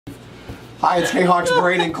Hi, it's K-Hawk's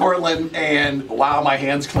Brain and Cortland, and wow, my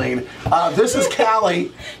hand's clean. This is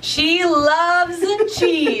Callie. She loves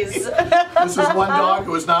cheese. This is one dog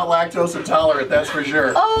who is not lactose intolerant, that's for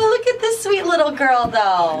sure. Oh, look at this sweet little girl,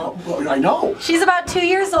 though. I know. She's about 2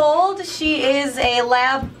 years old. She is a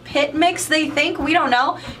lab pit mix, they think. We don't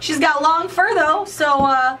know. She's got long fur, though,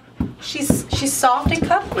 so she's soft and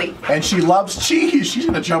cuddly. And she loves cheese. She's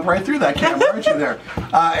going to jump right through that camera, aren't you there?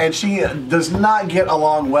 And she does not get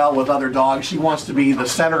along well with other dogs. She wants to be the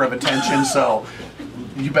center of attention, so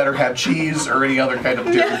you better have cheese or any other kind of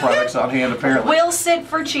dairy products on hand, apparently. We'll sit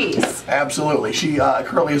for cheese. Absolutely. She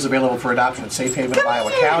currently is available for adoption at Safe Haven,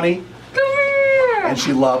 Iowa County. Come here. And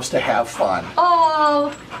she loves to have fun.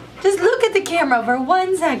 Oh, just look at the camera for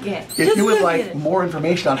 1 second. If you would like more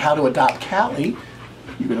information on how to adopt Callie,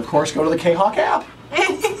 you can, of course, go to the K-Hawk app.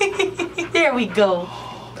 There we go.